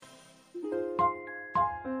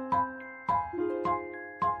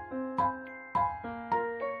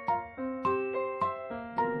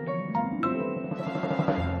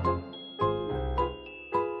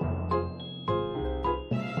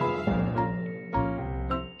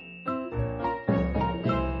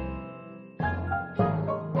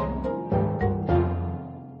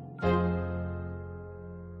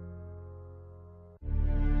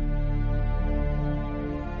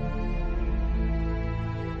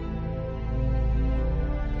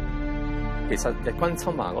其實日軍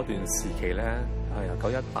侵華嗰段時期咧，由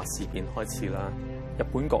918事變開始啦，日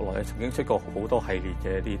本國內曾經出過好多系列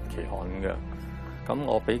嘅一啲期刊嘅。咁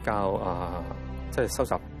我比較即係收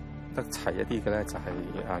集得齊一啲嘅咧，就係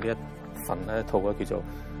呢一份咧，一套叫做《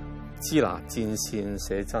支那戰線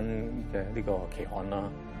寫真》嘅呢個期刊啦。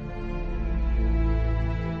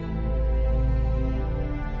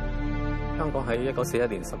香港喺1941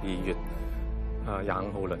年12月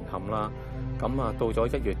25號淪陷啦。咁到咗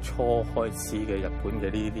1月初開始嘅日本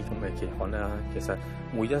嘅呢啲咁嘅期刊咧，其實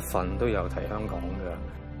每一份都有提香港嘅。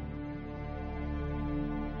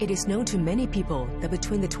It is known to many people that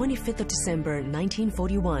between the 25th of December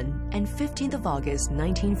 1941 and 15th of August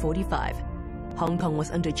 1945, Hong Kong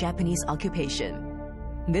was under Japanese occupation.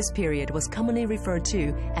 This period was commonly referred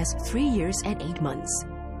to as 3 years and 8 months.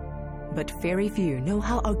 But very few know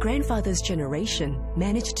how our grandfather's generation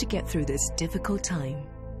managed to get through this difficult time.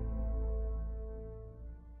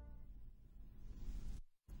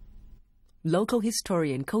 Local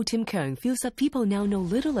historian Ko Tim Keung feels that people now know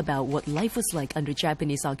little about what life was like under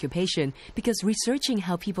Japanese occupation because researching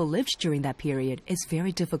how people lived during that period is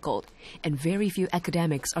very difficult, and very few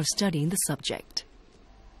academics are studying the subject.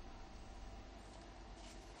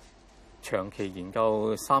 長期研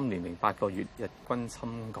究3年零8個月日軍侵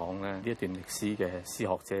港咧呢一段歷史嘅史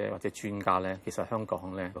學者或者專家咧，其實香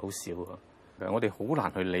港咧好少啊。我哋好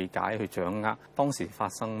難去理解去掌握當時發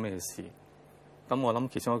生咩事。咁我諗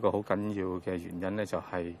其中一個好緊要嘅原因咧，就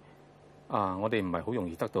係我哋唔係好容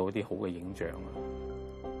易得到一啲好嘅影像啊。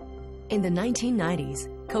In the 1990s,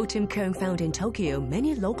 Ko Tim Keung found in Tokyo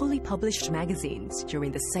many locally published magazines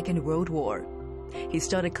during the Second World War. He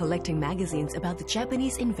started collecting magazines about the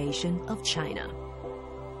Japanese invasion of China.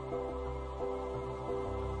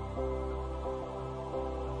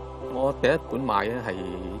 我第一本買咧係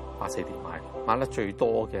84年買得最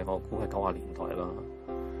多嘅，我估係90年代啦。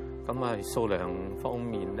咁數量方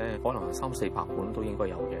面咧，可能係300-400本都應該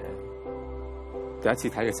有嘅。第一次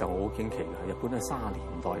睇嘅時候，我好驚奇嘅，日本喺30年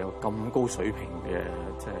代有咁高水平嘅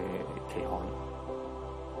即係期刊，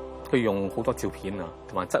佢用好多照片啊，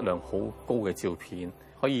同埋質量好高嘅照片，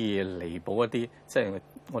可以彌補一啲即係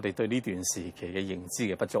我哋對呢段時期嘅認知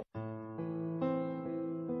嘅不足。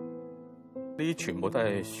呢啲全部都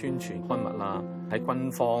係宣傳刊物啦，喺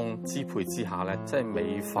軍方支配之下咧，即係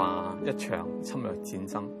美化一場侵略戰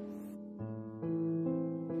爭。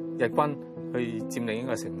日軍去佔領一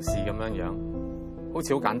個城市咁樣，好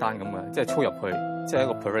似好簡單咁嘅，即係操入去，即係一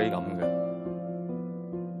個 parade 咁嘅。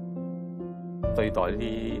對待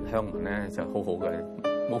啲鄉民咧就好好嘅，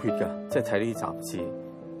冇血㗎，即係睇呢啲雜誌。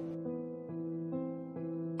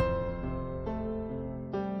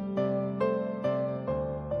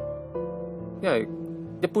因為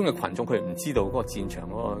一般嘅群眾佢唔知道嗰個戰場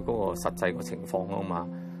嗰個實際個情況啊嘛。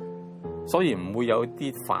所以唔會有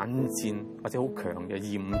啲反戰或者好強嘅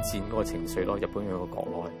厭戰嗰個情緒咯，日本嘅國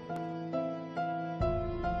內。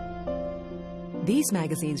These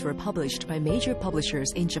magazines were published by major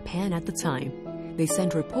publishers in Japan at the time. They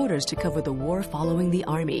sent reporters to cover the war following the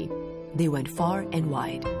army. They went far and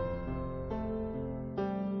wide.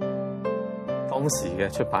 當時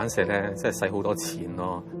嘅出版社咧，真係使好多錢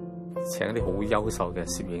咯，請一啲好優秀嘅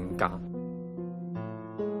攝影家。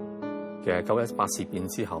其實918事變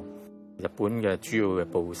之後，日本嘅主要嘅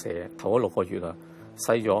報社頭嗰6個月啊，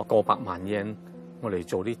使咗過百萬日圓，我嚟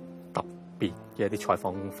做啲特別嘅一啲採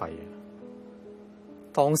訪費。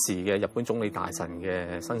當時嘅日本總理大臣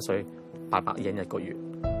嘅薪水800日圓1個月。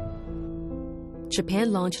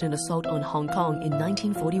Japan launched an assault on Hong Kong in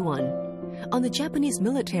 1941. On the Japanese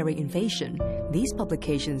military invasion, these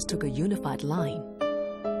publications took a unified line.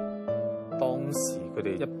 當時佢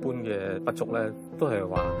哋一般嘅不足咧，都係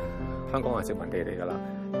話香港係殖民地嚟㗎啦。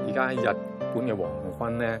而家日本嘅皇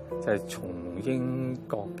軍咧，就係從英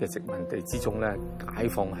國嘅殖民地之中咧解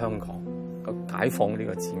放香港。個解放呢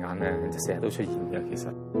個字眼咧，就成日都出現嘅。其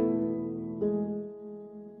實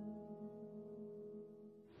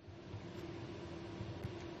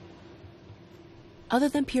，Other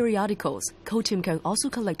than periodicals, Ko Tim Keung also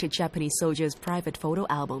collected Japanese soldiers' private photo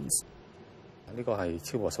albums. 呢個係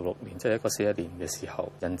超過16年，即係1941年嘅時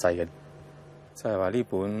候印製嘅，即係話呢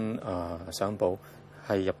本相簿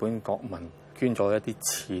係日本國民捐咗一啲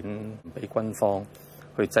錢俾軍方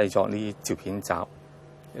去製作呢啲照片集，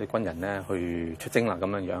啲軍人咧去出征啦咁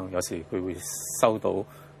樣，有時佢會收到屋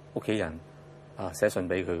企人寫信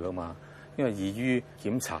俾佢噶嘛，因為易於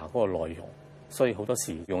檢查嗰個內容，所以好多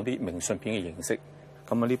時用啲明信片嘅形式。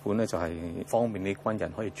咁呢本咧就係方便啲軍人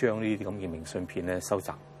可以將呢啲咁嘅明信片咧收集，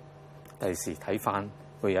第時睇翻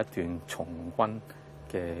佢有一段從軍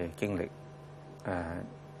嘅經歷，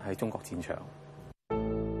喺中國戰場。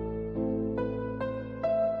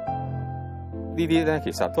呢啲咧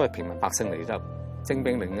其實都係平民百姓嚟啫，徵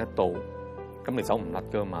兵令一到，咁你走唔甩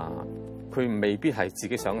噶嘛。佢未必係自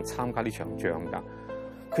己想參加呢場仗㗎，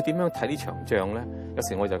佢點樣睇呢場仗咧？有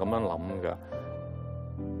時我就咁樣諗㗎。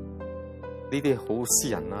呢啲好私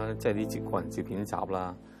人啦，即係啲個人照片集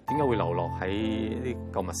啦，點解會流落喺啲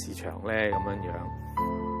購物市場咧？咁樣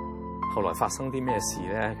樣，後來發生啲咩事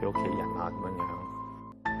咧？佢屋企人啊，咁樣樣。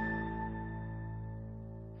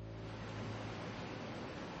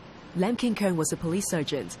Lam King Kern was a police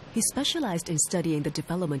sergeant. He specialized in studying the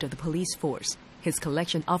development of the police force. His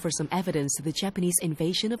collection offers some evidence to the Japanese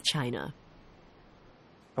invasion of China.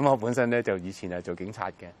 咁我本身咧就以前係做警察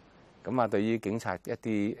嘅，咁啊對於警察一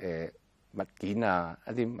啲物件啊、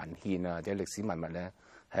一啲文獻啊或者歷史文物咧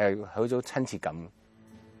係好種親切感。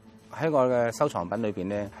喺我嘅收藏品裏邊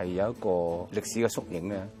咧係有一個歷史嘅縮影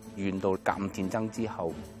咧，遠到甲午戰爭之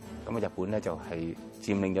後，咁啊日本咧就係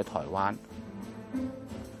佔領咗台灣。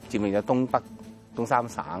佔領咗東北、東三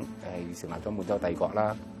省，成立咗滿洲帝國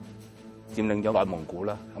啦，佔領咗內蒙古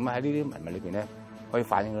啦。咁喺呢啲文物裏邊咧，可以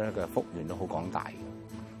反映到咧佢嘅幅員都好廣大嘅。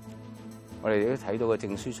我哋都睇到嘅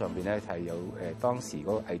證書上邊咧係有當時嗰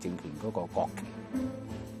個偽政權嗰個國旗，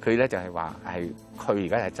佢咧就係話係佢而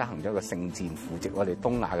家係執行咗一個聖戰，扶植我哋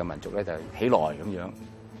東亞嘅民族咧就起來咁樣。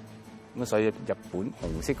咁所以日本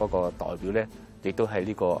紅色嗰個代表咧，亦都喺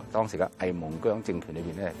呢個當時嘅偽蒙疆政權裏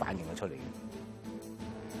邊咧反映咗出嚟嘅。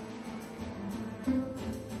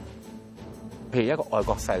譬如一個外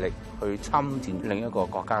國勢力去侵佔另一個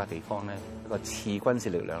國家嘅地方咧，一個次軍事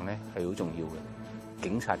力量咧係好重要嘅。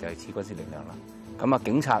警察就係次軍事力量啦。咁啊，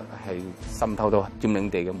警察係滲透到佔領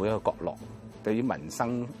地嘅每一個角落，對於民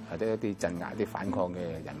生或者一啲鎮壓一啲反抗嘅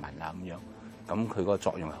人民啊咁樣，咁佢個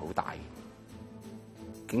作用係好大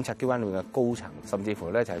嘅。警察機關裏面嘅高層，甚至乎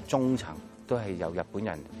咧就係中層，都係由日本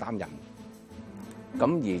人擔任。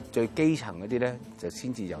咁而最基層嗰啲咧，就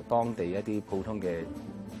先至由當地一啲普通嘅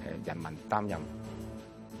人民擔任。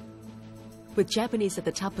With Japanese at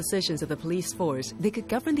the top positions of the police force, they could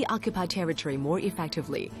govern the occupied territory more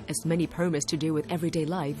effectively, as many permits to deal with everyday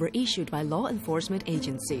life were issued by law enforcement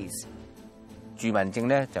agencies. 住民證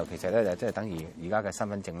咧就其實咧就即係等於而家嘅身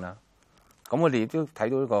份證啦。咁我哋亦都睇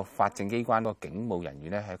到呢個法政機關個警務人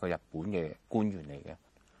員咧係一個日本嘅官員嚟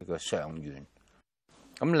嘅，叫上員。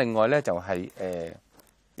咁另外咧就係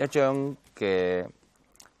一張嘅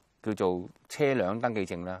叫做車輛登記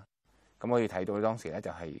證啦。咁可以睇到當時咧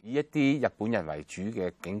就係以一啲日本人為主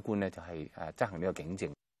嘅警官咧就係執行呢個警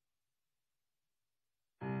政。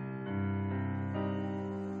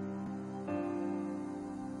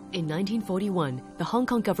In 1941, the Hong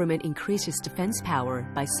Kong government increased its defense power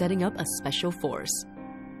by setting up a special force.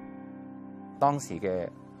 當時嘅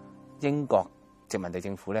英國殖民地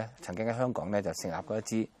政府咧，曾經喺香港咧就成立過一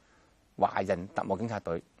支華人特務警察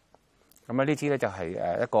隊。咁呢支咧就係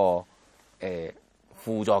一個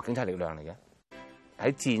輔助警察力量嚟嘅。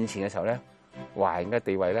喺戰前嘅時候咧，華人嘅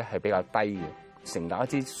地位咧係比較低嘅，成立一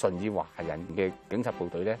支純以華人嘅警察部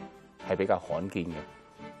隊咧係比較罕見嘅。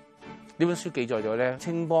呢本書記載咗咧，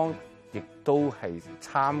青幫亦都係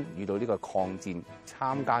參與到呢個抗戰，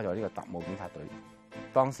參加咗呢個特務警察隊。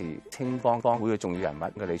當時青幫幫會嘅重要人物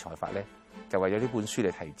嘅理財法咧，就為咗呢本書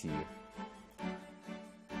嚟題字嘅。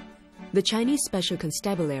The Chinese Special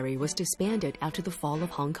Constabulary was disbanded after the fall of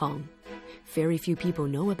Hong Kong. Very few people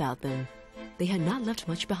know about them. They had not left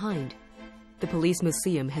much behind. The police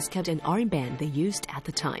museum has kept an armband they used at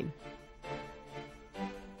the time.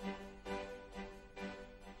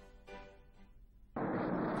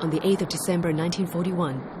 On the 8th of December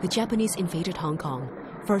 1941, the Japanese invaded Hong Kong.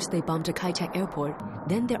 First, they bombed the Kai Tak airport,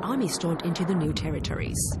 then their army stormed into the new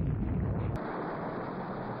territories.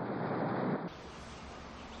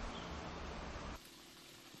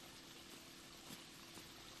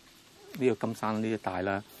 呢個金山呢一帶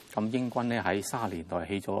啦，咁英軍咧喺30年代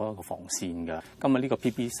起咗一個防線㗎。今日呢個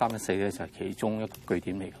PP314咧就係其中一個據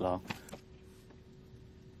點嚟㗎咯。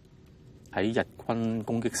喺日軍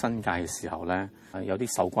攻擊新界嘅時候咧，有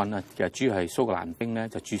啲守軍啊，其實主要係蘇格蘭兵咧，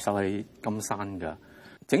就駐守喺金山㗎。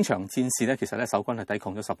整場戰事咧，其實咧守軍係抵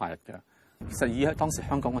抗咗18日㗎。其實以當時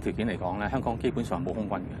香港嘅條件嚟講咧，香港基本上冇空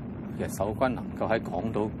軍嘅。其實守軍能夠喺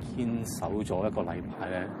港島堅守咗一個禮拜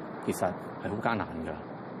咧，其實係好艱難㗎。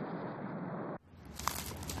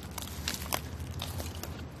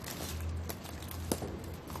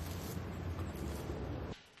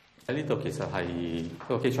喺呢度其實係一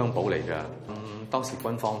個機槍堡嚟㗎。當時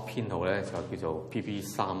軍方編號咧就叫做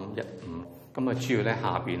PP315。咁啊，主要咧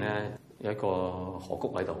下邊咧有一個河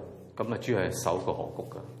谷喺度。咁啊，主要係守個河谷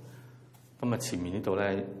㗎。咁啊，前面呢度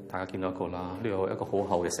咧，大家見到一個啦，呢度有一個好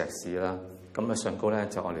厚嘅石屎啦。咁啊，上高咧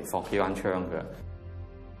就愛嚟放機關槍嘅。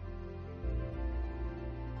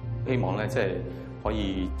希望咧即係可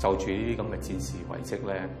以就住呢啲咁嘅戰士遺蹟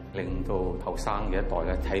咧，令到後生嘅一代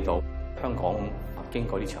咧睇到香港經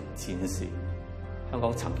過呢場戰事，香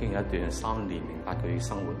港曾經有一段3年08個月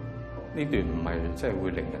生活，呢段唔係即係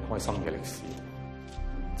會令人開心嘅歷史。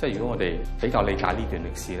即係如果我哋比較理解呢段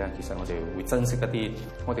歷史咧，其實我哋會珍惜一啲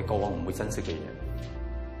我哋過往唔會珍惜嘅嘢。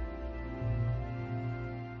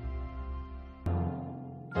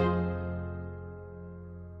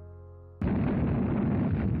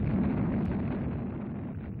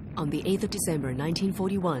On the 8th of December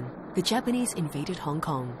 1941, the Japanese invaded Hong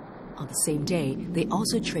Kong. On the same day, they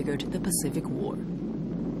also triggered the Pacific War.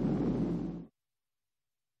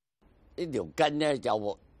 呢條筋咧就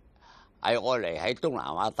係愛嚟喺東南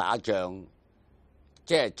亞打仗，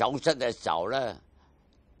即係走失嘅時候咧，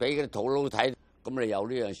俾嗰啲土佬睇，咁你有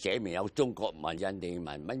呢樣寫明有中國文、印地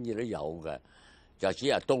文，乜嘢都有嘅，就只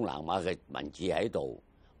係東南亞嘅文字喺度，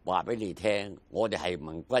話俾你聽，我哋係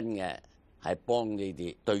盟軍嘅，係幫你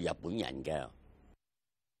哋對日本人嘅。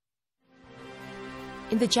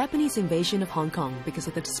In the Japanese invasion of Hong Kong, because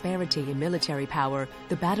of the disparity in military power,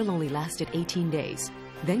 the battle only lasted 18 days.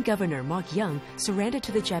 Then Governor Mark Young surrendered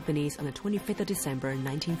to the Japanese on the 25th of December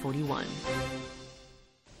 1941.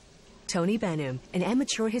 Tony Benham, an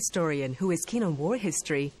amateur historian who is keen on war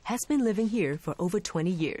history, has been living here for over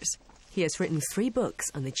 20 years. He has written 3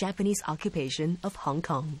 books on the Japanese occupation of Hong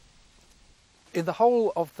Kong. In the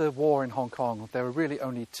whole of the war in Hong Kong, there were really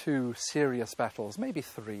only 2 serious battles, maybe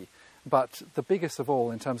 3. But the biggest of all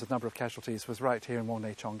in terms of number of casualties was right here in Wong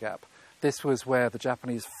Nei Chong Gap. This was where the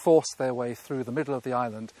Japanese forced their way through the middle of the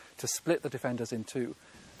island to split the defenders in 2.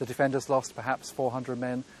 The defenders lost perhaps 400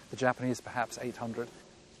 men, the Japanese perhaps 800.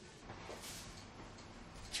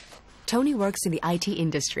 Tony works in the IT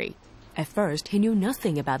industry. At first, he knew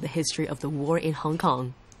nothing about the history of the war in Hong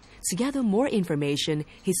Kong. To gather more information,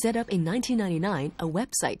 he set up in 1999 a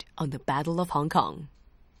website on the Battle of Hong Kong.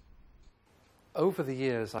 Over the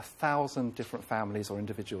years, 1,000 different families or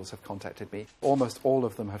individuals have contacted me. Almost all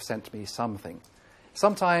of them have sent me something.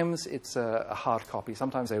 Sometimes it's a hard copy.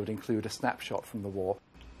 Sometimes they would include a snapshot from the war.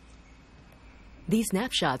 These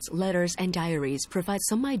snapshots, letters, and diaries provide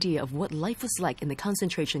some idea of what life was like in the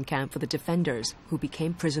concentration camp for the defenders who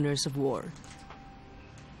became prisoners of war.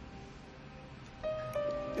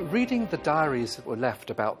 Reading the diaries that were left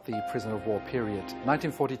about the prisoner of war period,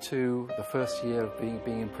 1942, the first year of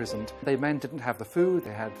being imprisoned, the men didn't have the food,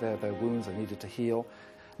 they had their wounds they needed to heal.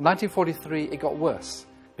 1943, it got worse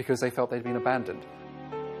because they felt they'd been abandoned.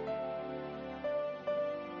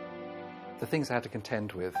 The things they had to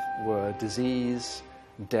contend with were disease,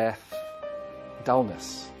 death,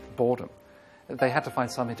 dullness, boredom. They had to find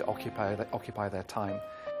something to occupy their time.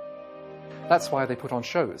 That's why they put on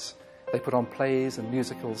shows. They put on plays and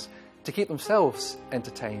musicals to keep themselves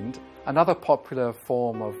entertained. Another popular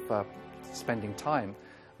form of spending time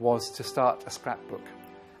was to start a scrapbook.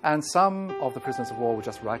 And some of the prisoners of war would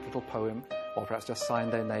just write a little poem, or perhaps just sign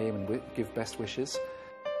their name and give best wishes.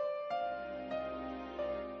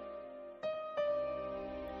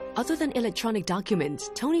 Other than electronic documents,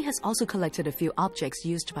 Tony has also collected a few objects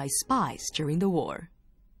used by spies during the war.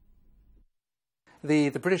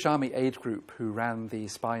 The British Army Aid Group, who ran the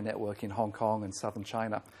spy network in Hong Kong and southern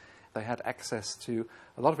China, they had access to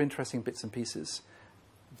a lot of interesting bits and pieces.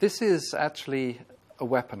 This is actually a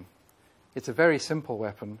weapon. It's a very simple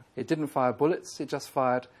weapon. It didn't fire bullets, it just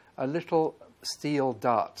fired a little steel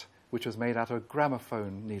dart, which was made out of a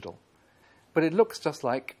gramophone needle. But it looks just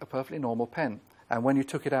like a perfectly normal pen. And when you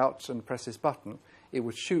took it out and pressed this button, it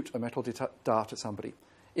would shoot a metal dart at somebody.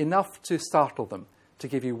 Enough to startle them, to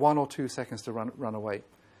give you 1 or 2 seconds to run away.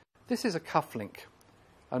 This is a cufflink,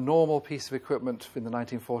 a normal piece of equipment in the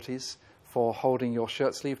 1940s for holding your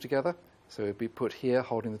shirt sleeve together. So it would be put here,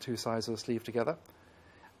 holding the 2 sides of the sleeve together.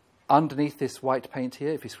 Underneath this white paint here,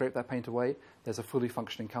 if you scrape that paint away, there's a fully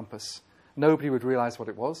functioning compass. Nobody would realize what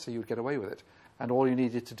it was, so you would get away with it. And all you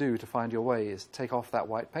needed to do to find your way is take off that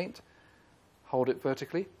white paint, hold it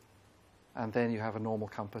vertically, and then you have a normal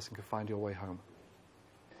compass and can find your way home.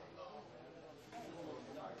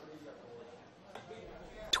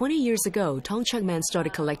 20 years ago, Tong Chek Man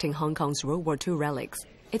started collecting Hong Kong's World War II relics.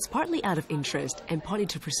 It's partly out of interest and partly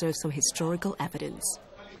to preserve some historical evidence.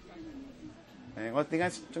 我點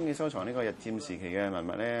解中意收藏呢個日佔時期嘅文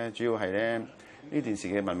物咧？主要係咧呢段時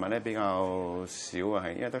期嘅文物咧比較少啊，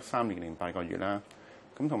係因為得3年08個月啦。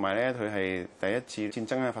咁同埋咧，佢係第一次戰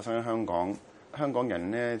爭咧發生喺香港，香港人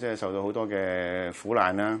咧即係受到好多嘅苦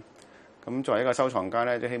難啦。咁作為一個收藏家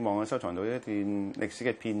咧，就希望收藏到一段歷史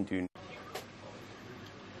嘅片段。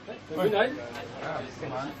老闆，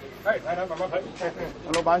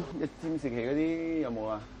日佔時期嗰啲有冇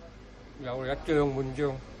啊？有一張半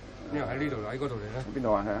張。呢個喺呢度喺嗰度嚟啦。邊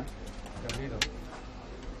度啊？係啊，就呢度。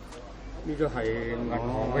呢個係銀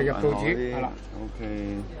行嘅入數紙，係啦。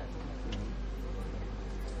OK。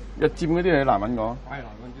日佔嗰啲係難揾講。係難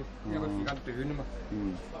揾啲，因為個時間短啊嘛。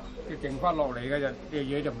嗯。即係剩翻落嚟嘅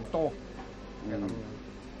嘢就唔多。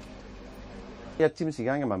日佔時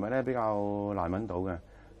間嘅文物咧比較難揾到嘅。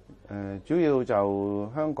主要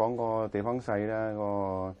就香港個地方細啦，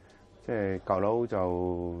個即係舊樓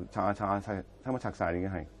就拆晒，差唔多拆晒已經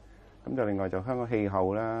係。咁就另外就香港氣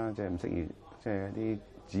候啦，即係唔適宜即係啲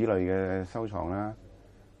紙類嘅收藏啦。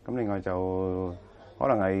咁另外就可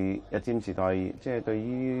能係日佔時代，即係對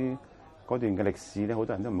於嗰段嘅歷史咧，好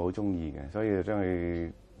多人都唔係好中意嘅，所以就將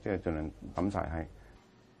佢即係盡量抌晒係。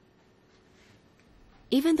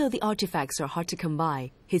Even though the artifacts are hard to come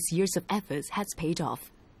by, his years of efforts has paid off.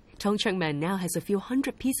 Tong Cheng-man now has a few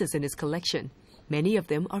hundred pieces in his collection. Many of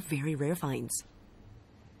them are very rare finds.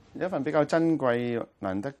 有一份比較珍貴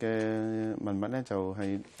難得嘅文物咧，就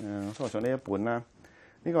係我收藏呢一本啦。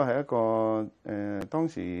呢個係一個當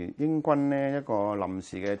時英軍咧一個臨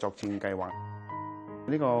時嘅作戰計劃。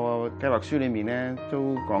呢個計劃書裏面咧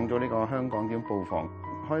都講咗呢個香港點布防。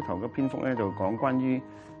開頭嘅篇幅咧就講關於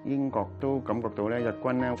英國都感覺到咧日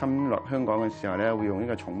軍咧侵略香港嘅時候咧會用呢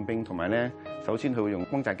個重兵，同埋咧首先佢會用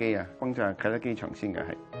轟炸機啊，轟炸啟德機場先嘅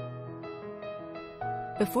係。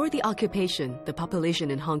Before the occupation, the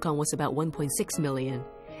population in Hong Kong was about 1.6 million.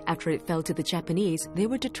 After it fell to the Japanese, they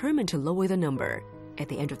were determined to lower the number. At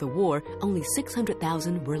the end of the war, only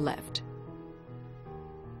 600,000 were left.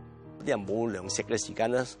 啲人冇糧食嘅時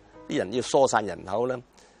間咧，啲人要疏散人口咧，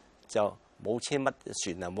就冇車乜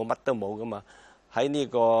船啊，冇乜都冇噶嘛。喺呢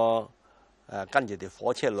個跟住條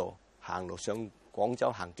火車路行路上廣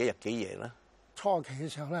州行幾日幾夜啦。初期嘅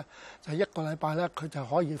時候咧，就一個禮拜咧，佢就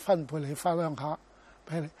可以分配你翻鄉下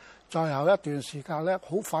俾你。再後一段時間咧，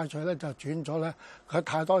好快脆咧就轉咗咧，佢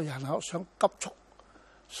太多人口想急速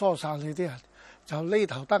疏散你啲人，就呢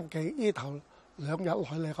頭登記，呢頭2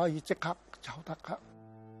日內你可以即刻走得㗎。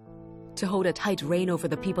To hold a tight rein over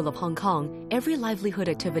the people of Hong Kong, every livelihood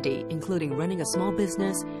activity, including running a small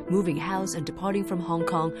business, moving house, and departing from Hong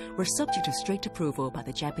Kong, were subject to strict approval by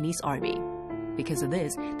the Japanese army. Because of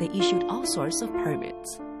this, they issued all sorts of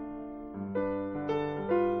permits.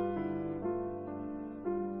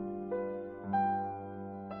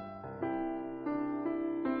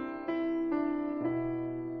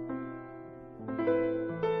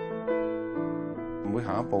每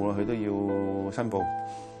行一步咯，佢都要申報。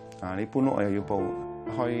你搬屋又要報，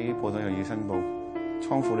開鋪頭又要申報，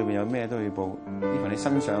倉庫裏邊有咩都要報，呢份你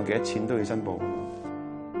身上有幾多錢都要申報。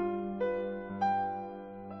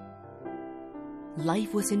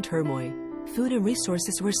Life was in turmoil. Food and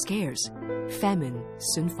resources were scarce. Famine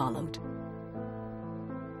soon followed.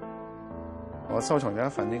 我收藏咗一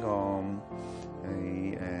份呢個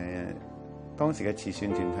當時嘅慈善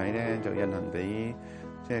團體咧，就印行俾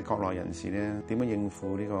即係國內人士咧點樣應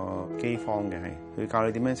付呢個饑荒嘅係，佢教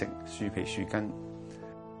你點樣食樹皮樹根。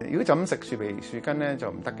如果就咁食樹皮樹根咧就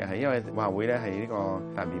唔得嘅，係因為話會咧係呢個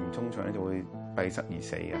大便唔通暢咧就會閉塞而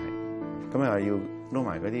死嘅係。咁又要撈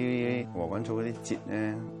埋嗰啲禾滾草嗰啲節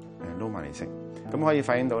咧撈埋嚟食，咁可以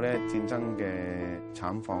反映到咧戰爭嘅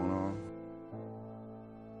慘況咯。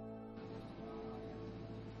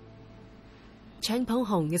Chang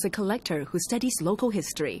Peng-hong is a collector who studies local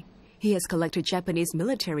history. He has collected Japanese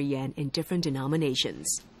military yen in different denominations.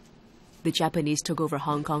 The Japanese took over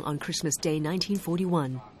Hong Kong on Christmas Day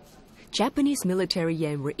 1941. Japanese military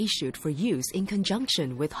yen were issued for use in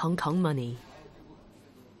conjunction with Hong Kong money.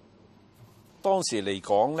 當時嚟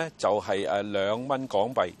講咧，就係2蚊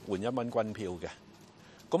港幣換1蚊軍票嘅。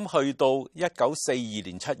咁去到1942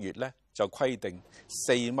年7月咧，就規定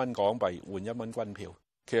4蚊港幣換1蚊軍票。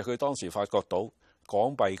其實佢當時發覺到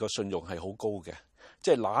港幣個信用係好高嘅，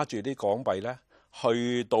即係拿住啲港幣咧，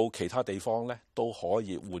去到其他地方咧都可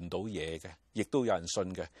以換到嘢嘅，亦都有人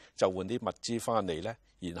信嘅，就換啲物資翻嚟咧，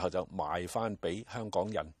然後就賣翻俾香港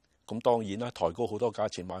人。咁當然啦，抬高好多價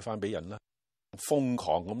錢賣翻俾人啦，瘋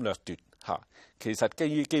狂咁掠奪嚇。其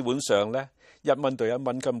實基本上咧，1蚊對1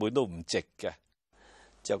蚊根本都唔值嘅。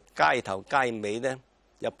就街頭街尾咧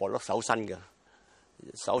有薄碌手身嘅，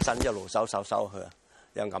手身一路收去啊！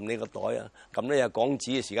又揞你個袋啊！咁咧有港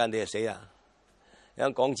紙嘅時間你就死啊！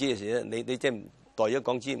有港紙嘅時咧，你即係袋咗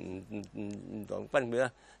港紙唔當分佢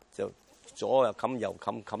咧，就左又冚右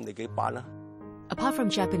冚你幾百啦。Apart from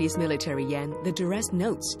Japanese military yen, the duress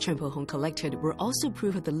notes Chang Peng-hong collected were also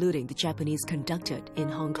proof of the looting the Japanese conducted in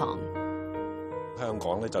Hong Kong. 香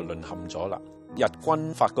港咧就淪陷咗啦！日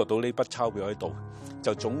軍發覺到呢筆鈔票喺度，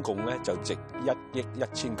就總共咧就值1億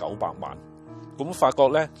1900萬。咁發覺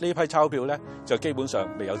咧呢批鈔票咧就基本上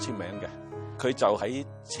未有簽名嘅，佢就喺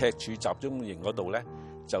赤柱集中營嗰度咧，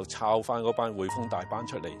就抄翻嗰班匯豐大班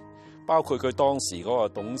出嚟，包括佢當時嗰個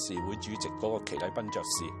董事會主席嗰個祁禮賓爵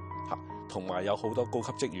士嚇，同埋有好多高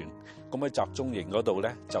級職員，咁喺集中營嗰度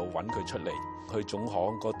咧就揾佢出嚟，去總行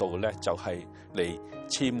嗰度咧就係嚟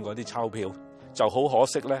簽嗰啲鈔票。就好可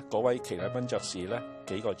惜咧，嗰位祁禮賓爵士咧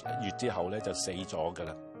幾個月之後咧就死咗㗎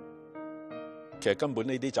啦。其實根本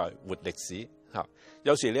呢啲就係活歷史嚇。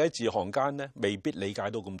有時你喺字行間咧未必理解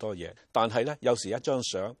到咁多嘢，但係咧有時一張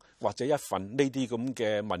相或者一份呢啲咁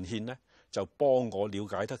嘅文獻咧，就幫我了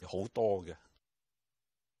解得好多嘅。